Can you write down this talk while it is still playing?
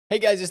Hey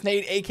guys, it's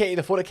Nate, aka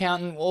the Foot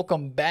Accountant.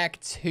 Welcome back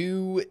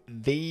to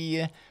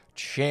the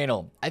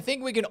channel. I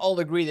think we can all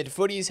agree that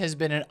Footies has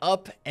been an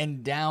up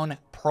and down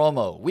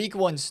promo. Week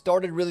 1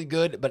 started really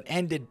good, but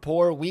ended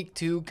poor. Week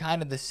 2,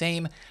 kind of the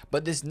same.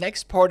 But this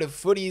next part of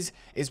Footies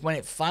is when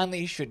it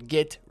finally should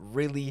get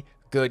really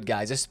good,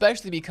 guys,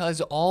 especially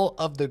because all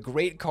of the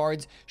great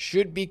cards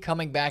should be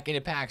coming back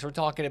into packs. We're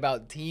talking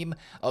about team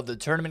of the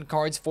tournament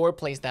cards, 4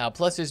 playstyle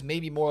pluses,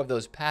 maybe more of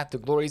those path to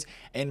glories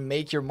and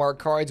make your mark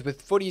cards,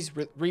 with Footies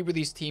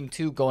re-release team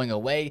 2 going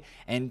away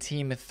and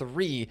team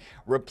 3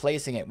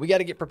 replacing it. We got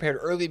to get prepared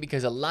early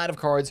because a lot of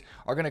cards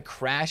are going to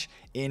crash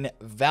in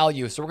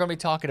value. So we're going to be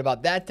talking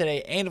about that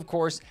today, and of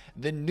course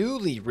the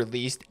newly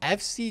released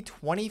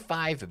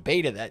FC25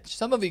 beta that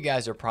some of you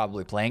guys are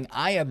probably playing.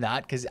 I am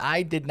not, because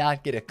I did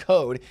not get a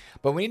code.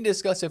 But we need to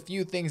discuss a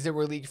few things that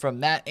were leaked from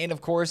that. And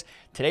of course,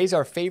 today's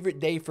our favorite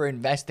day for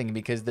investing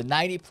because the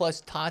 90 plus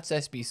TOTS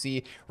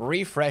SBC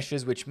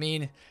refreshes, which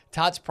mean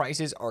TOTS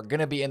prices are going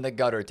to be in the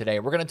gutter today.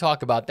 We're going to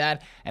talk about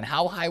that and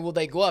how high will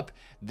they go up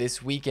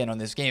this weekend on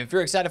this game. If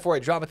you're excited for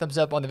it, drop a thumbs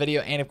up on the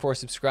video and of course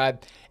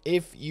subscribe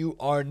if you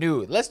are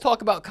new. Let's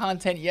talk about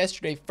content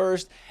yesterday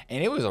first,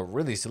 and it was a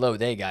really slow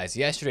day, guys.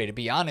 Yesterday, to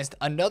be honest,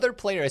 another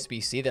player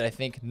SBC that I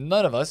think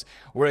none of us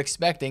were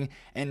expecting,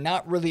 and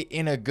not really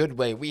in a good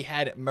way. We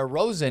had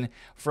Morozin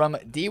from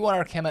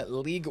D1 Arkhema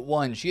League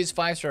 1. She is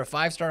 5-star,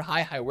 5-star,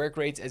 high work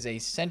rates as a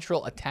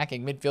central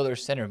attacking midfielder,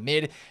 center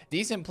mid,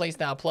 decent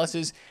playstyle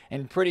pluses,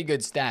 and pretty good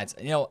stats.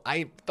 You know,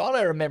 I thought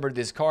I remembered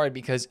this card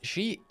because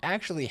she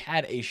actually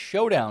had a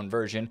showdown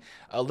version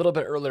a little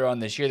bit earlier on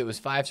this year that was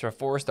 5-star,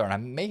 4-star, and I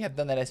may have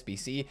done that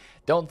SBC.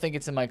 Don't think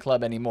it's in my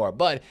club anymore,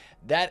 but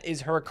that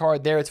is her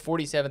card there. It's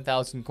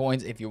 47,000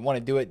 coins. If you want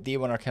to do it,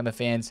 D1 Arkhema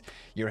fans,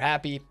 you're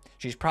happy.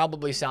 She's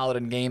probably solid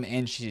in game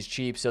and she's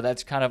cheap, so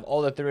that's kind of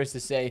all that there is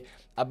to say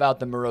about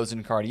the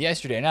Morozin card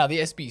yesterday. Now, the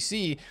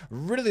SBC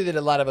really that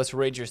a lot of us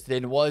were interested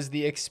in was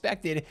the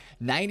expected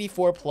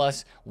 94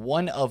 plus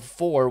 1 of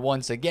 4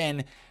 once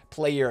again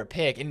player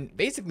pick. And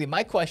basically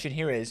my question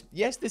here is,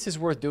 yes, this is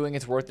worth doing.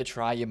 It's worth a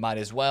try. You might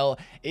as well.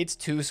 It's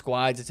 2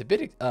 squads. It's a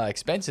bit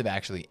expensive,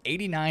 actually.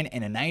 89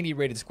 and a 90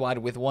 rated squad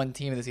with 1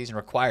 team of the season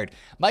required.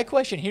 My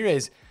question here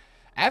is,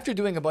 after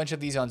doing a bunch of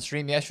these on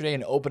stream yesterday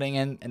and opening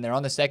in, and they're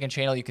on the second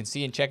channel, you can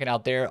see and check it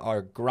out there,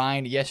 our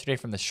grind yesterday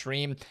from the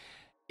stream,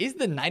 is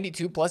the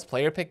 92 plus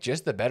player pick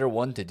just the better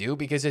one to do?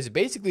 Because it's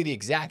basically the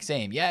exact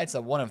same. Yeah, it's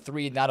a 1 of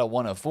 3, not a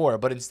 1 of 4,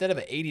 but instead of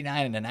an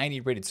 89 and a 90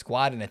 rated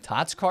squad and a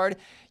TOTS card,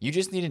 you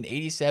just need an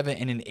 87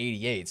 and an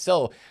 88.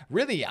 So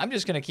really, I'm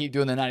just going to keep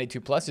doing the 92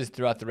 pluses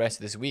throughout the rest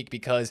of this week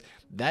because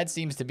that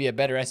seems to be a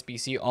better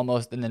SBC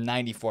almost than the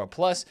 94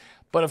 plus.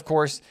 But of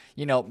course,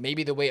 you know,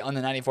 maybe the weight on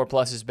the 94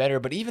 plus is better.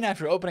 But even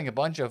after opening a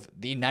bunch of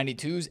the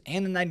 92s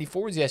and the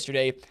 94s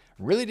yesterday,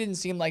 really didn't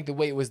seem like the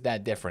weight was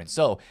that different.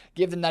 So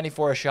give the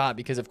 94 a shot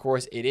because, of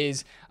course, it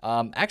is.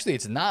 Actually,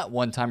 it's not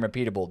one-time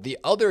repeatable. The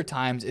other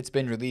times it's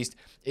been released,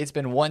 it's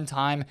been one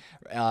time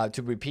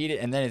to repeat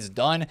it, and then it's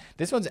done.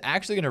 This one's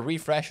actually going to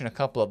refresh in a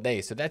couple of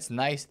days. So that's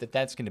nice that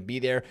that's going to be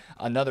there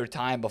another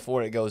time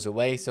before it goes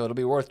away. So it'll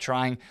be worth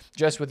trying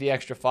just with the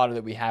extra fodder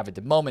that we have at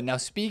the moment. Now,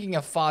 speaking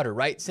of fodder,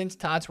 right, since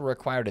TOTS were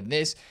required in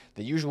this,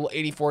 the usual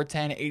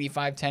 84-10,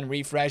 85-10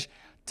 refresh,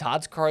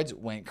 TOTS cards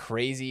went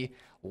crazy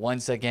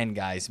once again,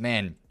 guys.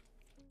 Man,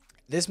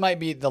 this might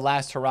be the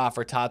last hurrah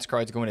for TOTS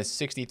cards going to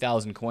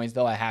 60,000 coins,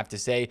 though I have to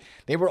say.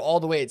 They were all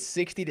the way at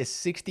 60 to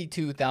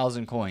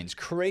 62,000 coins.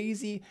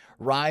 Crazy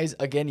rise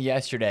again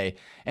yesterday,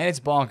 and it's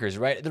bonkers,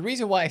 right? The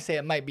reason why I say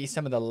it might be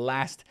some of the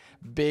last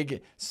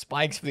big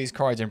spikes for these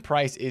cards in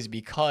price is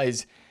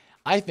because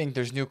I think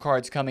there's new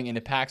cards coming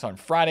into packs on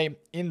Friday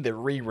in the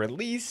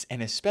re-release,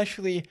 and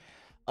especially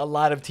a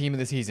lot of team of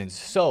the seasons.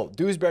 So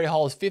Dewsbury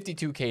Hall is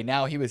 52k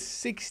now. He was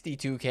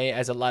 62k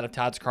as a lot of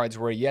TOTS cards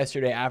were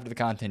yesterday after the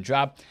content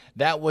drop.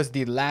 That was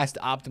the last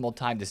optimal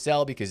time to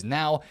sell because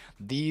now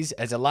these,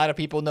 as a lot of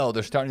people know,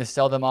 they're starting to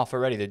sell them off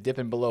already. They're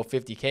dipping below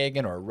 50k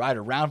again, or right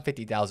around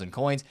 50,000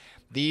 coins.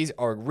 These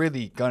are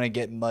really going to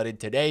get mudded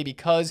today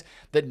because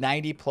the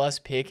 90 plus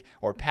pick,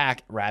 or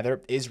pack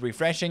rather, is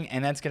refreshing,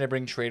 and that's going to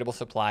bring tradable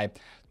supply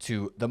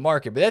to the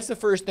market. But that's the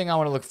first thing I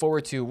want to look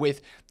forward to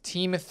with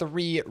Team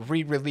 3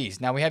 re-release.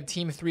 Now we have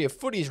Team 3 of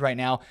Footies right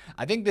now.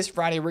 I think this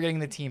Friday we're getting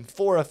the Team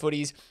 4 of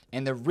Footies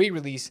and the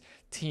re-release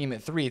Team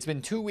 3. It's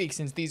been 2 weeks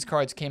since these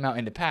cards came out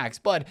into packs,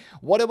 but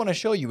what I want to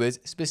show you is,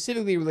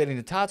 specifically relating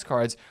to TOTS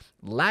cards,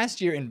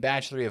 last year in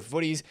Batch 3 of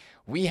Footies,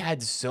 we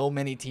had so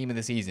many team of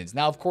the seasons.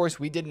 Now, of course,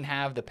 we didn't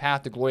have the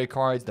Path to Glory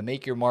cards, the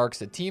Make Your Marks,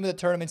 the team of the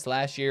tournaments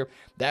last year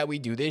that we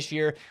do this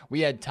year.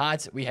 We had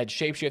TOTS, we had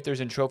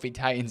Shapeshifters and Trophy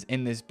Titans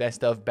in this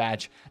best of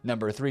batch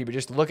number 3, but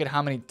just look at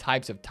how many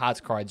types of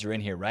TOTS cards are in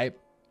here, right?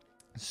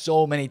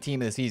 So many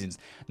team of the seasons,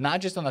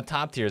 not just on the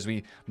top tiers.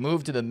 We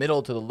move to the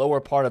middle, to the lower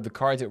part of the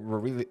cards that were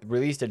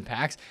released in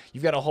packs.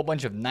 You've got a whole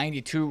bunch of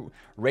 92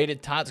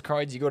 rated TOTS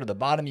cards. You go to the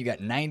bottom, you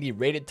got 90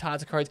 rated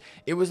TOTS cards.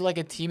 It was like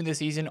a team of the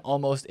season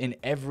almost in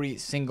every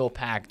single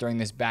pack during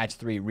this batch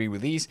 3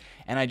 re-release.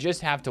 And I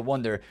just have to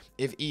wonder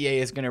if EA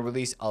is going to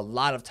release a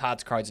lot of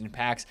TOTS cards in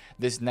packs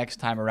this next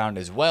time around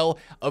as well.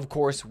 Of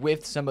course,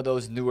 with some of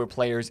those newer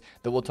players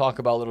that we'll talk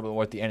about a little bit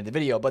more at the end of the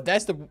video. But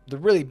that's the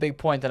really big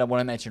point that I want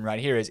to mention right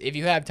here is if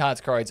you have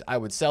TOTS cards, I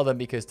would sell them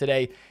because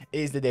today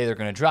is the day they're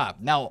going to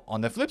drop. Now,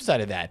 on the flip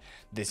side of that,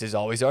 this is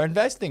always our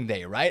investing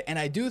day, right? And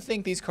I do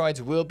think these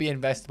cards will be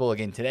investable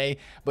again today,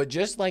 but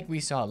just like we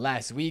saw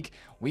last week,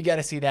 we got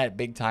to see that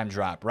big time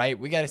drop, right?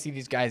 We got to see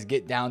these guys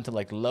get down to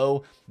like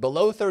below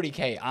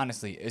 30K,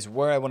 honestly, is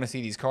where I want to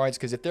see these cards,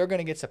 because if they're going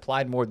to get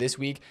supplied more this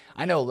week,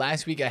 I know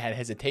last week I had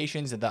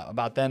hesitations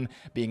about them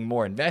being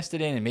more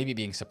invested in and maybe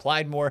being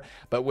supplied more,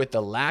 but with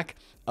the lack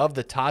of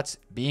the TOTS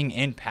being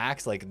in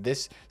packs like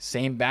this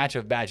same batch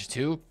of batch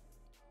 2,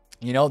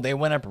 you know, they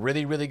went up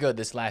really, really good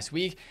this last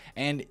week,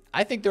 and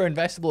I think they're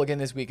investable again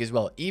this week as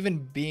well. Even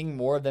being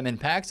more of them in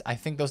packs, I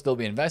think they'll still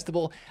be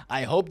investable.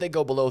 I hope they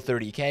go below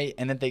 30K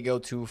and that they go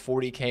to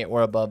 40K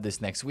or above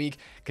this next week,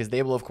 because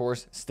they will, of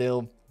course,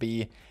 still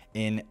be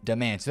in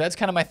demand. So that's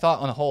kind of my thought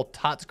on the whole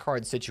TOTS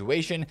card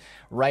situation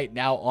right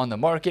now on the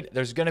market.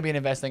 There's going to be an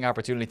investing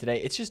opportunity today.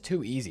 It's just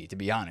too easy, to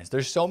be honest.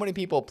 There's so many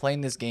people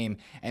playing this game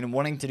and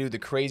wanting to do the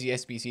crazy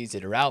SBCs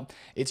that are out.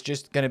 It's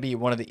just going to be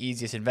one of the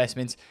easiest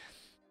investments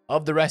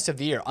of the rest of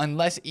the year,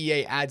 unless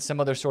EA adds some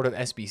other sort of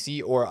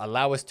SBC or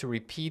allow us to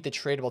repeat the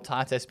tradable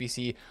TOTS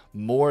SBC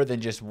more than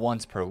just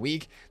once per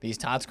week. These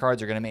TOTS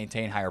cards are going to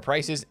maintain higher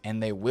prices,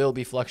 and they will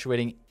be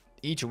fluctuating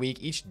each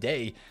week, each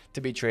day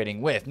to be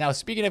trading with. Now,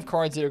 speaking of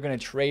cards that are going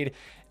to trade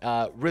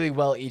really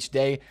well each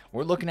day,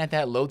 we're looking at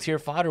that low tier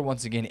fodder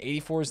once again.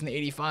 84s and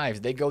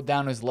 85s, they go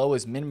down as low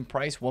as minimum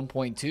price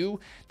 1.2.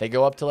 They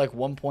go up to like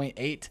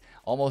 1.8,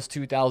 almost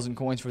 2,000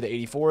 coins for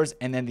the 84s,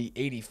 and then the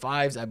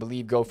 85s I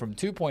believe go from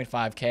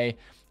 2.5K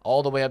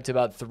all the way up to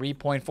about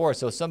 3.4.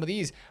 So some of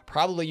these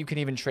probably you can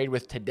even trade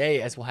with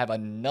today, as we'll have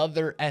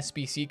another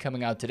SBC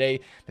coming out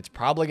today that's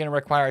probably going to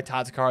require a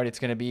TOTS card. It's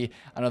going to be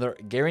another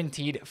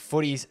guaranteed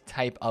footies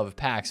type of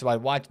pack. So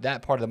I'd watch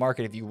that part of the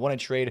market if you want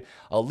to trade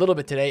a little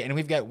bit today. And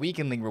we've got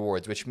weekend link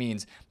rewards, which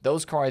means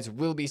those cards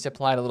will be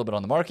supplied a little bit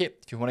on the market.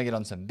 If you want to get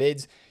on some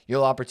bids,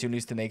 you'll have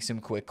opportunities to make some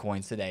quick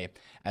coins today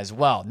as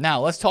well. Now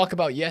let's talk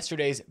about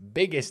yesterday's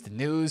biggest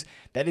news.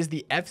 That is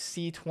the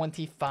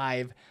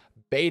FC25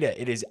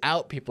 beta. It is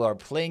out. People are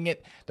playing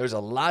it. There's a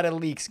lot of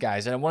leaks,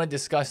 guys, and I want to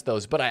discuss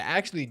those, but I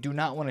actually do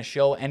not want to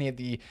show any of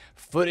the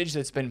footage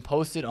that's been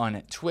posted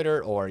on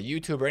Twitter or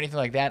YouTube or anything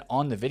like that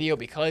on the video,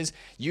 because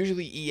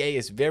usually EA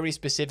is very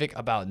specific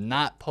about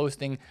not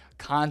posting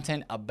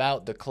content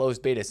about the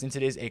closed beta. Since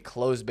it is a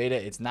closed beta,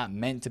 it's not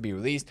meant to be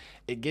released.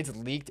 It gets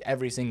leaked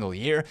every single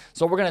year.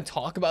 So we're going to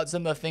talk about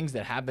some of the things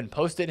that have been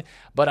posted,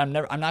 but I'm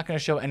not going to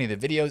show any of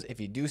the videos. If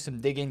you do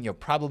some digging, you'll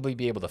probably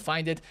be able to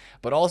find it,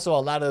 but also a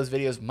lot of those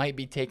videos might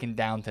be taken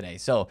down today.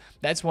 So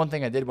that's one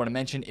thing I did want to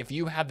mention. If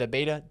you have the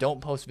beta,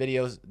 don't post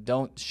videos,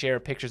 don't share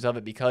pictures of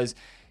it, because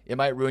it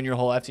might ruin your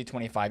whole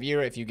FC25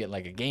 year. If you get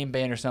like a game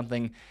ban or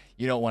something,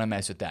 you don't want to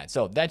mess with that.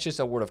 So that's just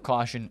a word of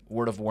caution,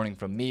 word of warning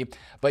from me.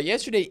 But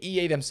yesterday,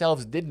 EA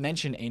themselves did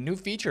mention a new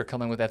feature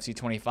coming with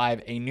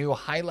FC25, a new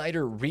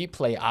highlighter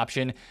replay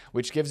option,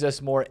 which gives us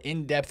more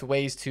in-depth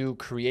ways to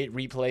create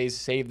replays,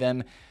 save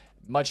them,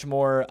 much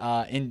more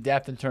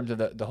in-depth in terms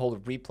of the whole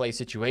replay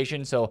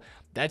situation. So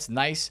that's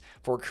nice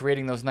for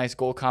creating those nice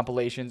goal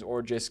compilations,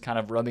 or just kind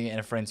of rubbing it in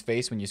a friend's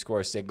face when you score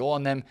a sick goal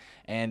on them.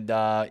 And,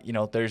 you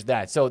know, there's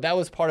that. So that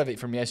was part of it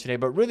from yesterday.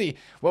 But really,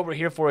 what we're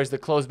here for is the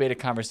closed beta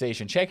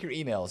conversation. Check your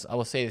emails. I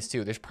will say this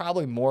too. There's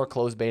probably more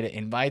closed beta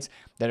invites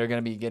that are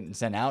going to be getting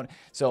sent out.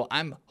 So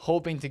I'm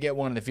hoping to get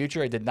one in the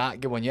future. I did not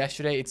get one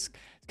yesterday. It's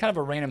kind of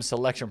a random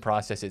selection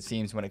process, it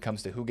seems, when it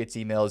comes to who gets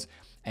emails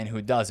and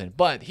who doesn't.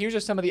 But here's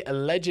just some of the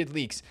alleged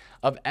leaks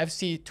of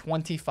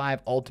FC25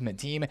 Ultimate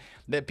Team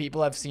that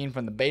people have seen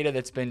from the beta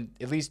that's been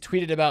at least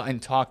tweeted about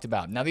and talked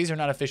about. Now, these are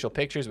not official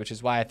pictures, which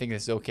is why I think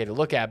it's okay to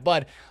look at,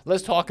 but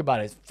let's talk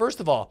about it. First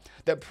of all,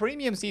 the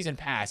Premium Season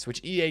Pass,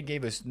 which EA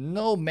gave us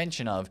no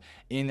mention of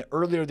in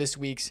earlier this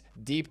week's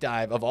deep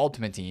dive of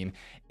Ultimate Team,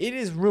 it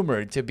is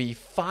rumored to be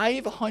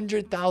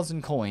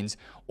 500,000 coins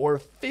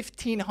or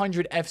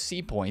 1,500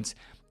 FC points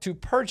to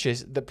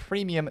purchase the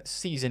Premium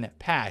Season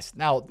Pass.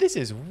 Now, this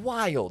is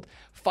wild.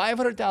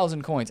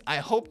 500,000 coins. I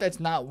hope that's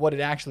not what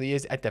it actually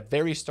is at the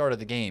very start of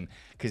the game,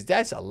 because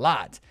that's a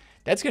lot.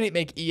 That's going to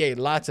make EA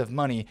lots of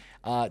money.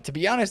 To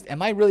be honest,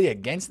 am I really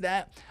against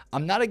that?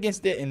 I'm not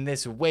against it in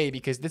this way,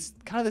 because this is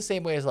kind of the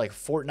same way as like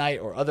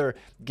Fortnite or other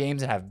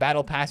games that have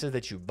battle passes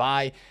that you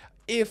buy,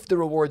 if the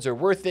rewards are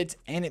worth it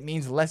and it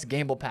means less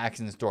gamble packs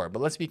in the store.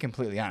 But let's be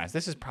completely honest,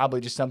 this is probably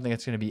just something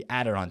that's going to be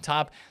added on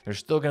top. There's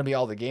still going to be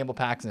all the gamble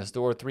packs in the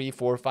store, 3,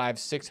 4, 5,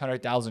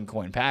 600,000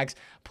 coin packs,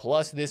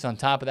 plus this on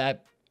top of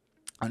that.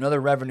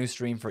 Another revenue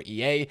stream for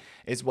EA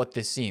is what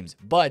this seems.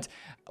 But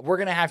we're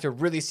going to have to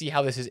really see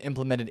how this is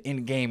implemented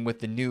in-game with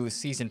the new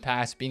Season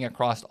Pass being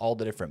across all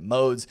the different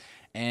modes.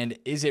 And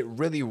is it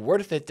really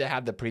worth it to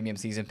have the premium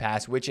Season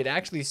Pass, which it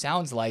actually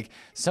sounds like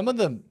some of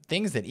the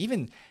things that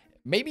even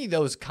maybe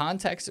those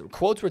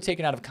quotes were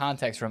taken out of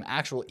context from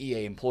actual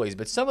EA employees,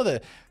 but some of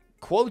the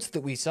quotes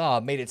that we saw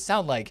made it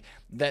sound like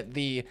that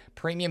the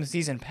premium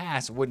season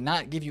pass would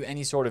not give you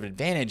any sort of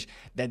advantage.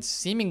 That's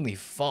seemingly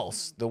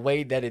false the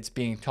way that it's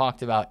being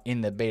talked about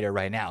in the beta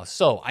right now.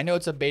 So I know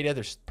it's a beta.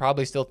 There's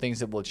probably still things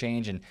that will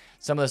change, and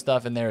some of the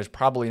stuff in there is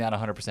probably not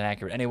 100%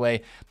 accurate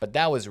anyway, but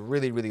that was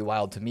really, really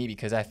wild to me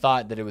because I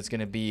thought that it was going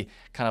to be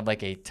kind of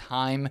like a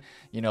time,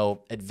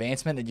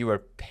 advancement that you were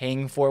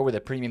paying for with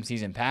a premium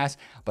season pass,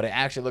 but it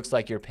actually looks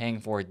like you're paying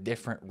for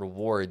different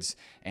rewards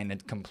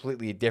and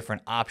completely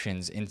different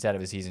options instead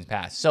of a season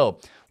pass. So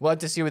we'll have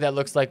to see what that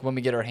looks like when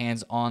we get our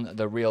hands on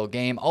the real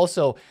game.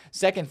 Also,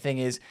 second thing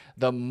is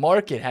the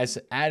market has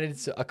added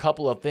a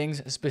couple of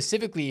things,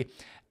 specifically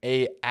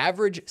a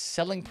average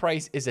selling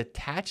price is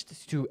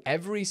attached to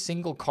every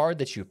single card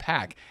that you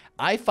pack.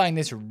 I find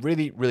this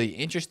really, really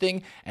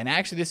interesting, and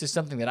actually this is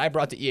something that I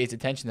brought to EA's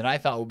attention that I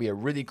thought would be a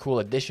really cool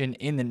addition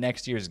in the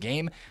next year's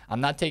game.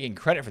 I'm not taking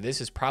credit for this.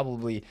 This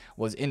probably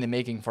was in the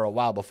making for a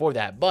while before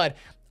that, but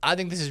I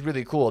think this is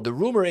really cool. The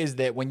rumor is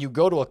that when you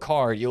go to a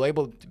card,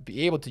 you'll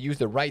be able to use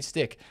the right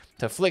stick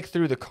to flick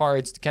through the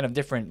cards, kind of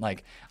different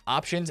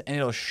options, and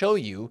it'll show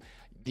you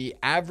the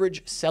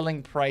average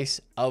selling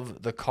price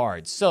of the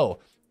card. So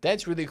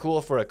that's really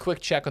cool for a quick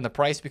check on the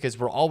price, because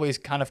we're always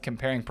kind of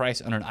comparing price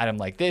on an item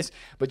like this,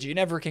 but you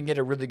never can get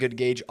a really good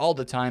gauge all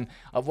the time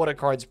of what a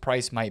card's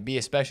price might be,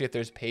 especially if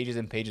there's pages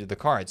and pages of the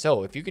card.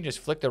 So if you can just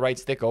flick the right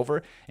stick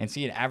over and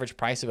see an average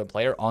price of a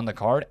player on the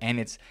card,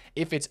 and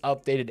if it's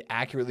updated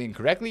accurately and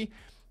correctly,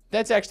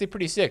 that's actually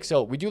pretty sick.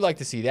 So we do like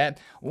to see that.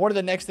 One of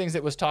the next things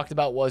that was talked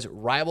about was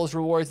Rivals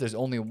rewards. There's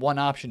only one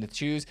option to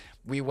choose.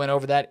 We went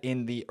over that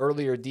in the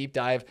earlier deep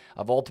dive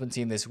of Ultimate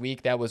Team this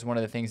week. That was one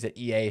of the things that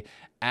EA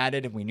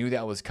added, and we knew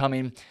that was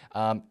coming.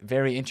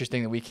 Very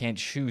interesting that we can't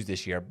choose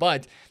this year.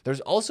 But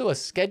there's also a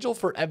schedule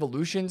for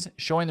evolutions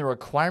showing the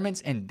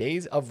requirements and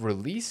days of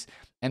release.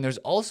 And there's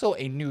also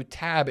a new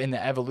tab in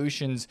the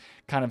evolutions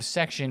kind of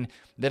section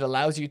that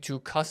allows you to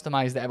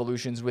customize the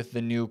evolutions with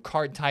the new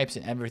card types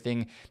and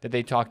everything that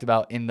they talked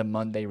about in the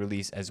Monday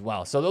release as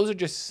well. So those are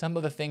just some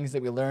of the things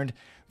that we learned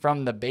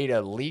from the beta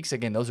leaks.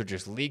 Again, those are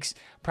just leaks.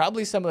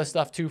 Probably some of the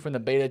stuff too from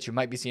the beta that you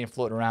might be seeing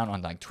floating around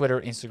on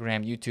Twitter,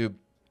 Instagram, YouTube.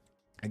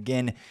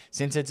 Again,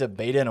 since it's a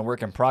beta and a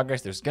work in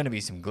progress, there's going to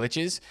be some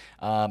glitches,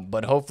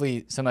 but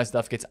hopefully some of that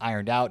stuff gets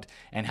ironed out.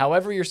 And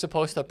however you're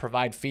supposed to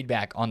provide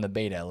feedback on the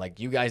beta, like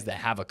you guys that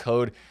have a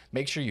code,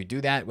 make sure you do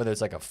that, whether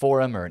it's like a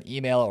forum or an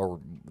email or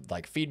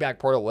feedback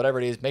portal, whatever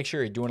it is. Make sure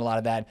you're doing a lot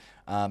of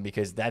that,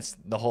 because that's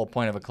the whole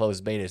point of a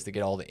closed beta, is to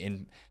get all the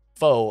info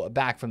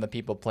back from the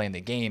people playing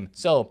the game.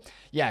 So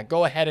yeah,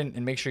 go ahead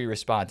and make sure you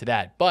respond to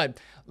that. But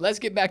let's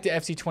get back to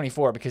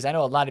FC24, because I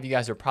know a lot of you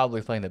guys are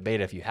probably playing the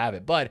beta if you have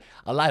it, but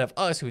a lot of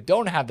us who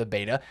don't have the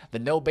beta, the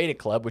No Beta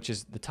Club, which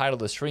is the title of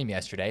the stream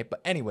yesterday.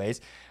 But anyways,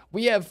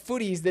 we have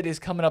Footies that is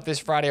coming up this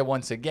Friday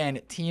once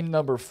again. Team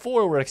number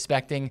 4 we're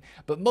expecting,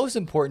 but most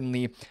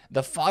importantly,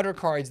 the fodder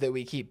cards that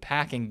we keep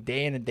packing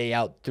day in and day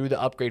out through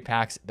the upgrade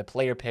packs, the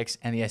player picks,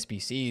 and the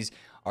SBCs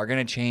are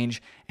going to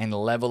change and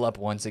level up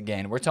once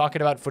again. We're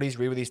talking about Footies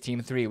re-release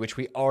Team 3, which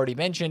we already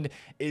mentioned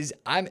is,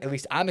 I'm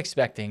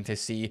expecting to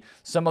see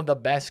some of the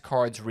best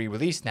cards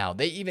re-released now.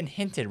 They even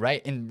hinted,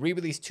 right? In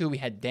re-release 2, we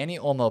had Danny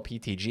Olmo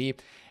PTG,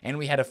 and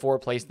we had a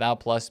 4-place Thou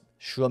plus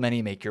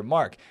Shulmany Make Your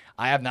Mark.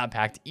 I have not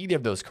packed either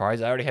of those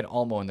cards. I already had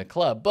Olmo in the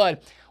club,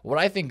 but what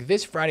I think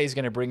this Friday is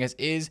going to bring us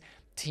is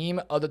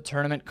Team of the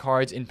Tournament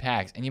cards in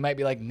packs. And you might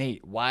be like,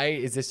 Nate, why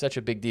is this such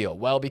a big deal?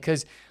 Well,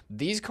 because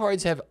these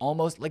cards have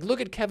almost, look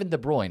at Kevin De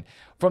Bruyne.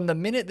 From the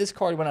minute this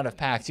card went out of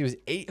packs, he was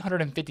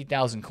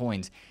 850,000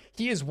 coins.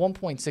 He is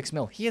 1.6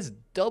 mil. He has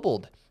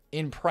doubled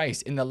in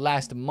price in the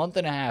last month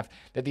and a half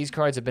that these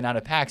cards have been out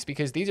of packs,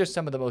 because these are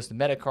some of the most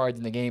meta cards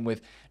in the game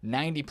with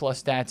 90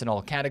 plus stats in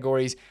all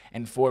categories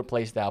and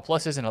 4-play style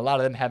pluses, and a lot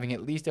of them having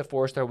at least a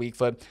 4-star weak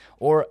foot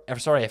or a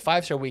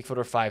 5-star weak foot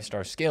or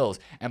 5-star skills.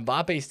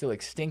 Mbappe is still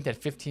extinct at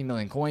 15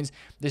 million coins.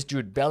 This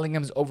Jude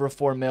Bellingham's over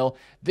 4 mil.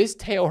 This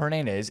Teo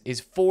Hernandez is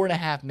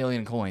 4.5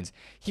 million coins.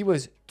 He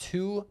was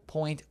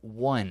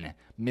 2.1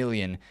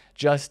 million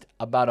just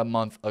about a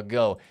month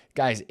ago.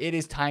 Guys, it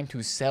is time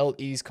to sell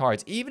these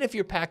cards. Even if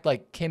you're packed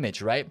like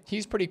Kimmich, right?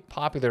 He's pretty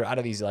popular out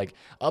of these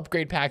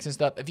upgrade packs and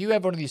stuff. If you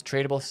have one of these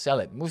tradable, sell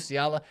it.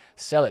 Musiala,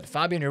 sell it.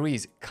 Fabian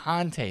Ruiz,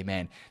 Conte,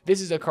 man.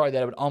 This is a card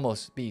that I would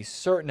almost be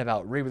certain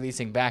about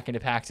re-releasing back into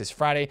packs this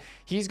Friday.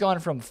 He's gone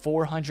from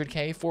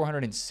 400k,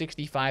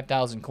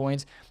 465,000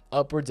 coins,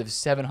 upwards of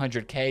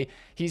 700k.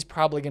 He's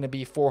probably going to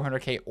be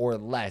 400k or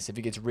less if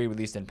he gets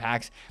re-released in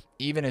packs,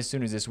 even as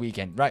soon as this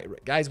weekend. Right,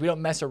 guys, we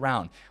don't mess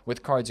around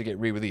with cards that get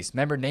re-released.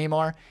 Remember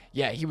Neymar?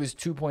 Yeah, he was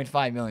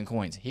 2.5 million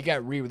coins. He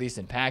got re-released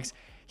in packs.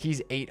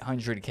 he's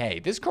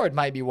 800k. This card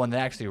might be one that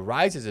actually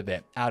rises a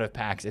bit out of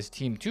packs as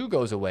Team 2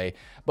 goes away,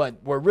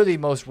 but we're really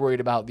most worried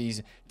about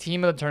these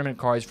Team of the Tournament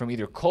cards from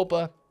either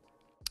Copa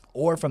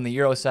or from the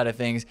Euro side of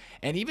things,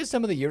 and even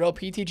some of the Euro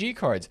PTG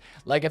cards.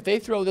 Like if they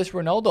throw this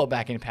Ronaldo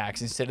back in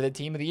packs instead of the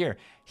Team of the Year,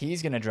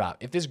 he's going to drop.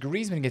 If this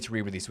Griezmann gets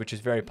re-released, which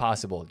is very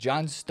possible.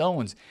 John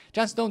Stones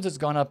has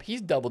gone up. He's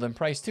doubled in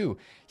price too.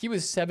 He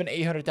was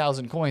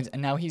 800,000 coins,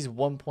 and now he's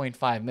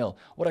 1.5 mil.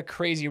 What a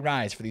crazy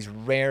rise for these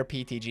rare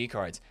PTG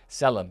cards.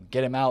 Sell them.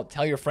 Get them out.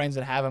 Tell your friends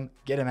that have them.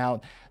 Get them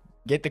out.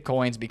 Get the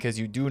coins, because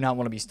you do not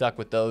want to be stuck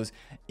with those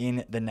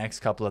in the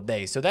next couple of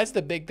days. So that's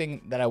the big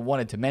thing that I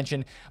wanted to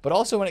mention. But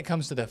also when it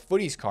comes to the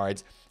footies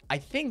cards, I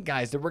think,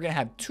 guys, that we're going to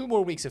have 2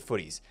 more weeks of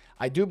footies.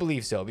 I do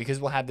believe so, because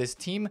we'll have this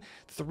Team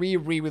 3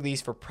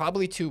 re-release for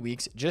probably 2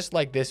 weeks, just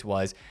like this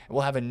was.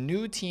 We'll have a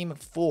new Team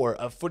 4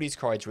 of footies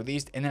cards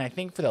released. And then I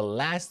think for the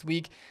last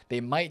week, they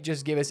might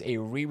just give us a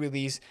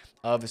re-release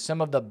of some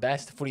of the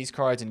best footies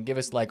cards and give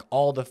us like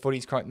all the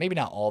footies cards, maybe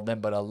not all of them,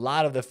 but a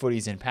lot of the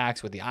footies in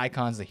packs with the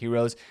icons, the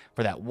heroes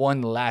for that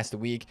one last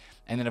week.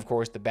 And then of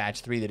course the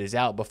batch 3 that is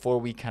out before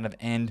we kind of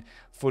end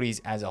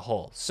footies as a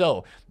whole.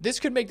 So this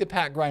could make the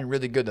pack grind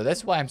really good though.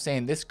 That's why I'm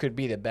saying this could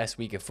be the best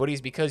week of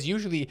footies, because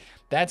usually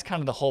that's kind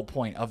of the whole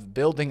point of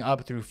building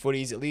up through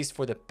footies, at least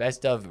for the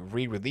best of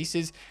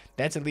re-releases.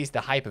 That's at least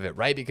the hype of it,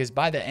 right? Because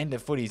by the end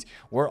of footies,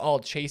 we're all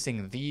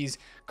chasing these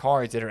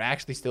cards that are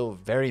actually still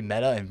very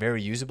meta and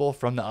very usable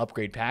from the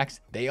upgrade packs.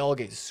 They all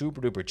get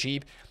super duper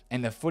cheap,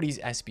 and the footies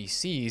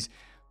SBCs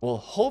will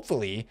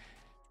hopefully,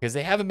 because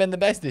they haven't been the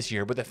best this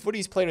year, but the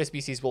footies player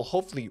SBCs will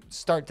hopefully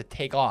start to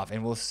take off,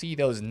 and we'll see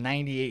those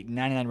 98,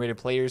 99 rated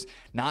players,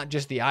 not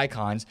just the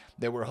icons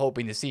that we're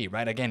hoping to see,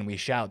 right? Again, we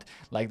shout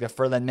like the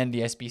Ferland Mendy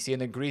SBC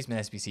and the Griezmann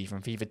SBC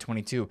from FIFA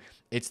 22.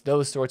 It's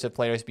those sorts of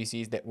player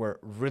SBCs that we're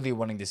really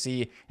wanting to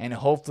see, and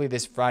hopefully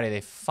this Friday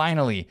they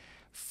finally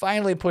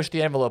push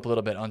the envelope a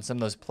little bit on some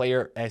of those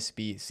player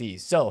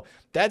SBCs. So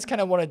that's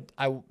kind of what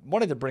I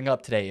wanted to bring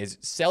up today, is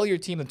sell your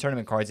Team of the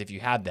Tournament cards if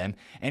you have them.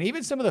 And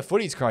even some of the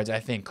footies cards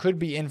I think could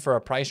be in for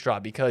a price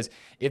drop, because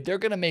if they're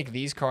going to make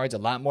these cards a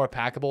lot more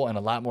packable and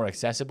a lot more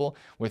accessible,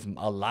 with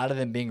a lot of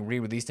them being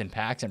re-released in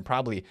packs and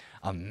probably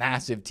a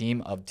massive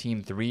team of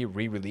Team 3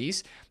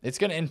 re-release, it's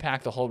going to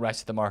impact the whole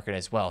rest of the market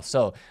as well.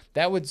 So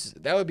that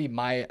would be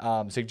my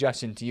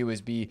suggestion to you,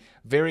 is be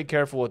very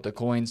careful with the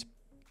coins,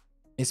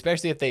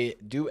 especially if they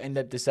do end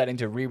up deciding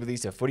to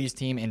re-release a footies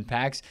team in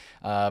packs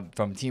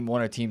from Team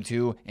 1 or Team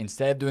 2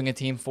 instead of doing a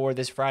Team 4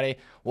 this Friday.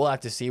 We'll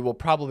have to see. We'll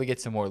probably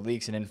get some more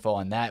leaks and info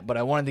on that, but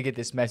I wanted to get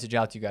this message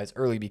out to you guys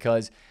early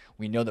because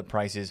we know that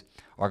prices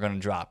are going to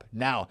drop.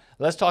 Now,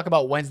 let's talk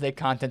about Wednesday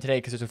content today,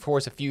 because there's, of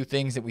course, a few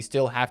things that we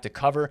still have to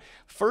cover.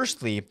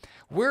 Firstly,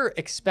 we're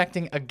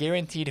expecting a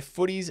guaranteed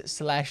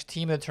footies /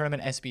 Team of the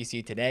Tournament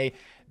SBC today.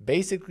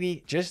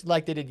 Basically, just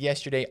like they did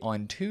yesterday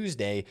on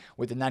Tuesday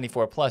with the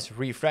 94 plus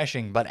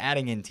refreshing, but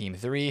adding in Team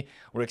 3,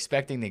 we're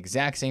expecting the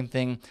exact same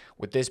thing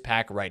with this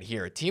pack right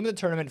here. Team of the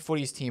Tournament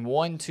footies Team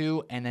 1,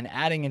 2, and then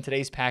adding in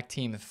today's pack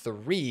Team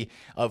 3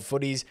 of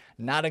footies,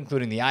 not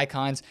including the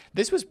icons.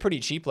 This was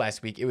pretty cheap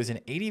last week. It was an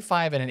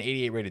 85 and an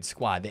 88 rated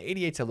squad. The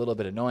 88's a little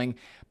bit annoying,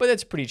 but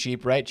that's pretty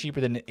cheap, right?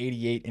 Cheaper than an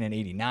 88 and an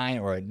 89,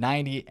 or a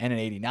 90 and an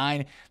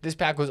 89. This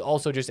pack was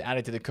also just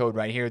added to the code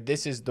right here.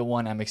 This is the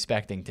one I'm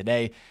expecting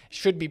today.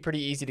 Should be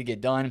pretty easy to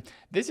get done.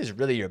 This is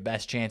really your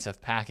best chance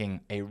of packing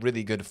a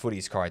really good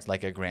footies cards,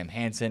 like a Graham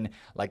Hansen,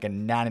 like a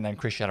 99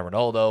 Cristiano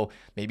Ronaldo,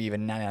 maybe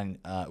even 99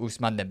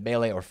 Ousmane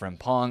Dembele or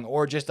Frimpong,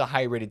 or just a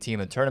high-rated Team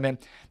of the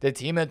Tournament. The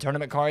Team of the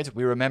Tournament cards,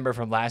 we remember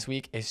from last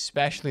week,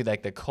 especially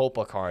like the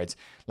Copa cards,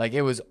 like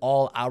it was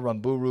all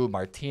Aramburu,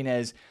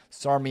 Martinez,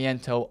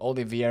 Sarmiento,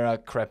 Oliveira,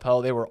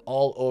 Crepel. They were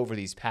all over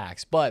these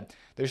packs, but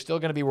they're still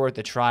going to be worth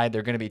a try.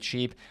 They're going to be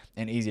cheap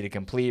and easy to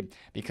complete,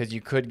 because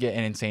you could get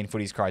an insane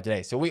footies card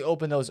today. So we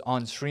open those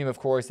on stream, of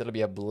course. That'll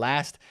be a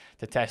blast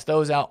to test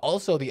those out.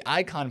 Also, the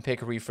icon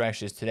pick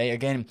refreshes today.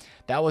 Again,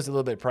 that was a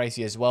little bit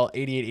pricey as well,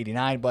 88,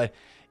 89, but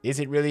is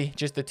it really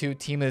just the 2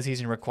 Team of the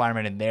Season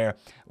requirement in there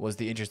was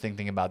the interesting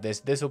thing about this.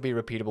 This will be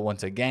repeatable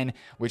once again,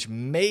 which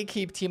may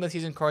keep Team of the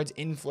Season cards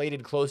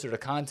inflated closer to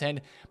content,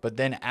 but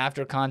then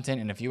after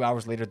content and a few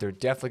hours later, they're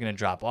definitely going to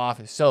drop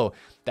off. So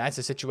that's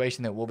a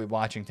situation that we'll be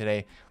watching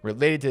today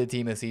related to the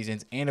Team of the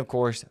Seasons. And of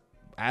course,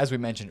 as we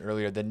mentioned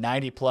earlier, the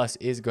 90 plus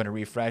is going to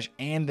refresh,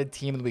 and the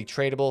Team of the Week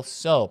tradable.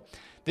 So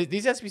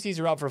these SBCs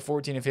are out for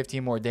 14 and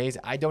 15 more days.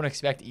 I don't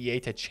expect EA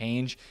to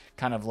change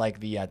kind of like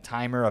the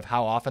timer of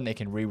how often they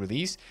can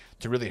re-release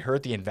to really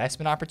hurt the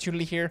investment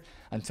opportunity here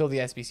until the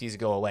SBCs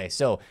go away.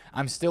 So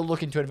I'm still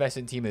looking to invest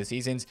in Team of the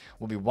Seasons.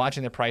 We'll be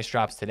watching the price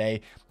drops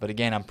today. But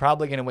again, I'm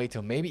probably going to wait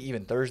till maybe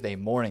even Thursday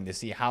morning to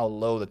see how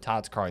low the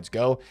TOTS cards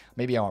go.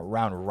 Maybe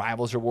around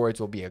Rivals Rewards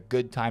will be a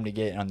good time to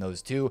get on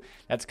those too.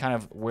 That's kind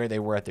of where they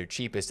were at their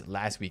cheapest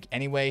last week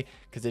anyway,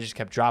 because they just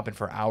kept dropping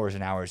for hours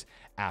and hours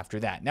after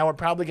that. Now we're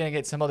probably going to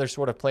get some other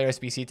sort of player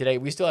SBC today.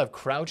 We still have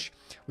Crouch.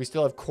 We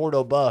still have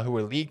Cordoba, who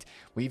were leaked.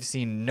 We've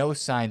seen no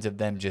signs of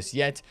them just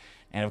yet.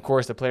 And of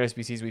course, the player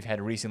SBCs we've had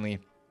recently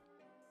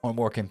or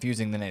more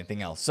confusing than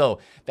anything else. So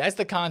that's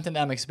the content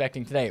I'm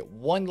expecting today.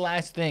 One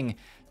last thing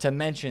to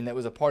mention that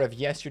was a part of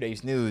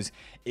yesterday's news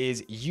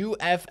is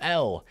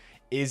UFL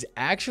is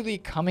actually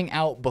coming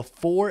out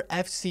before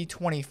FC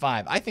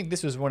 25. I think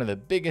this was one of the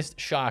biggest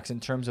shocks in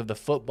terms of the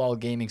football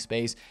gaming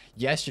space.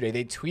 Yesterday,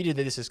 they tweeted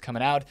that this is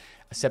coming out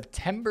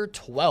September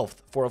 12th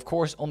for, of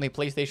course, only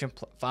PlayStation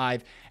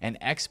 5 and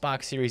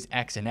Xbox Series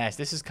X and S.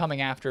 This is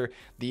coming after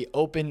the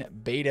open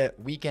beta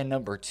weekend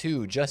number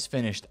 2 just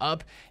finished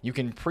up. You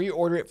can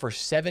pre-order it for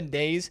 7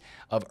 days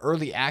of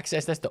early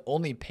access. That's the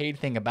only paid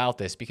thing about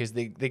this, because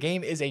the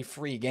game is a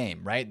free game,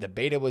 right? The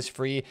beta was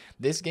free.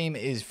 This game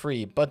is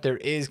free, but there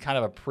is kind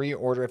of a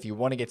pre-order if you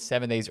want to get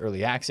 7 days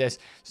early access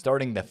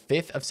starting the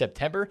 5th of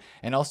September,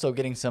 and also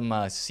getting some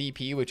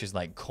CP, which is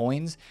like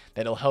coins,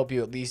 that'll help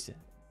you at least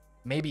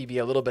maybe be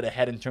a little bit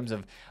ahead in terms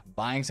of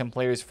buying some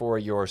players for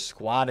your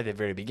squad at the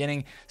very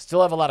beginning.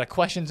 Still have a lot of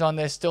questions on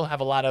this. Still have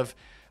a lot of...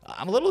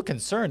 I'm a little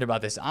concerned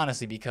about this,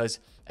 honestly, because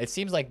it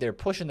seems like they're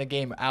pushing the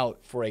game out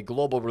for a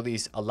global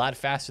release a lot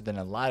faster than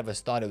a lot of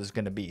us thought it was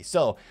going to be.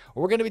 So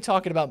we're going to be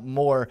talking about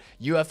more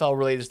UFL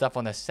related stuff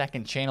on the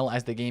second channel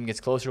as the game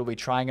gets closer. We'll be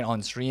trying it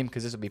on stream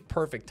because this will be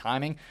perfect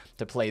timing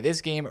to play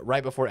this game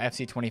right before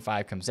FC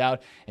 25 comes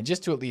out, and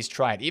just to at least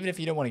try it. Even if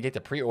you don't want to get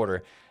the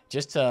pre-order,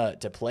 just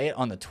to play it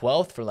on the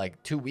 12th for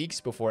like 2 weeks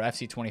before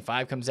FC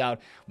 25 comes out.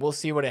 We'll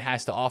see what it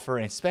has to offer,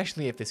 and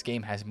especially if this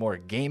game has more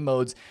game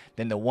modes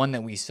than the one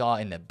that we saw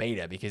in the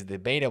beta, because the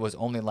beta was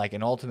only like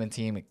an Ultimate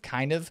Team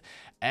kind of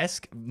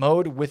esque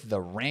mode with the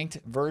ranked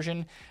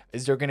version.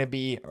 Is there going to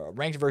be a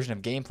ranked version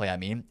of gameplay? I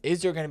mean,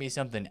 is there going to be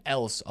something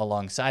else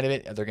alongside of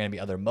it? Are there going to be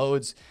other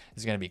modes?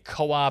 Is there going to be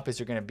co-op? Is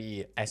there going to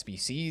be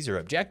SBCs or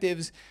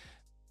objectives?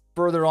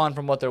 Further on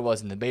from what there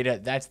was in the beta,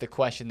 that's the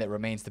question that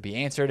remains to be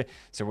answered.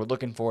 So we're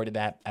looking forward to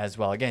that as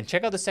well. Again,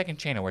 check out the second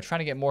channel. We're trying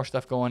to get more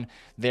stuff going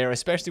there,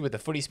 especially with the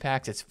footies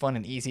packs. It's fun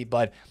and easy,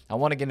 but I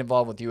want to get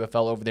involved with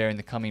UFL over there in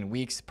the coming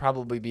weeks.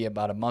 Probably be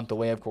about a month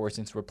away, of course,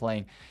 since we're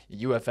playing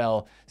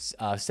UFL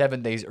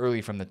 7 days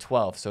early from the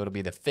 12th. So it'll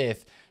be the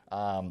 5th.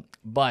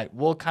 But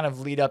we'll kind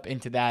of lead up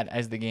into that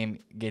as the game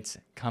gets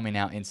coming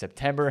out in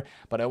September.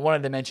 But I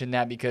wanted to mention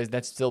that because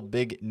that's still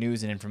big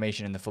news and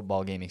information in the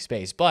football gaming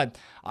space. But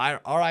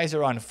our eyes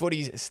are on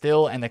footies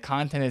still, and the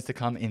content is to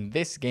come in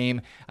this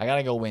game. I got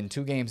to go win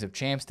 2 games of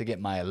champs to get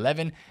my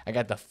 11. I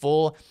got the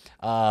full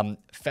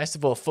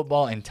Festival of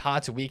Football and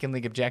TOTS Weekend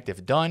League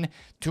objective done.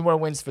 2 more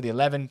wins for the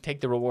 11.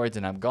 Take the rewards,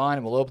 and I'm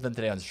gone. We'll open them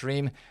today on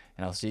stream,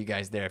 and I'll see you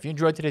guys there. If you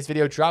enjoyed today's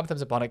video, drop a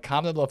thumbs up on it,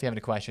 comment below if you have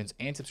any questions,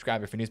 and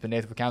subscribe if you're new to the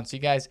TheFutAccountant. See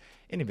you guys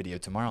in a video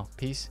tomorrow.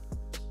 Peace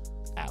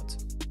out.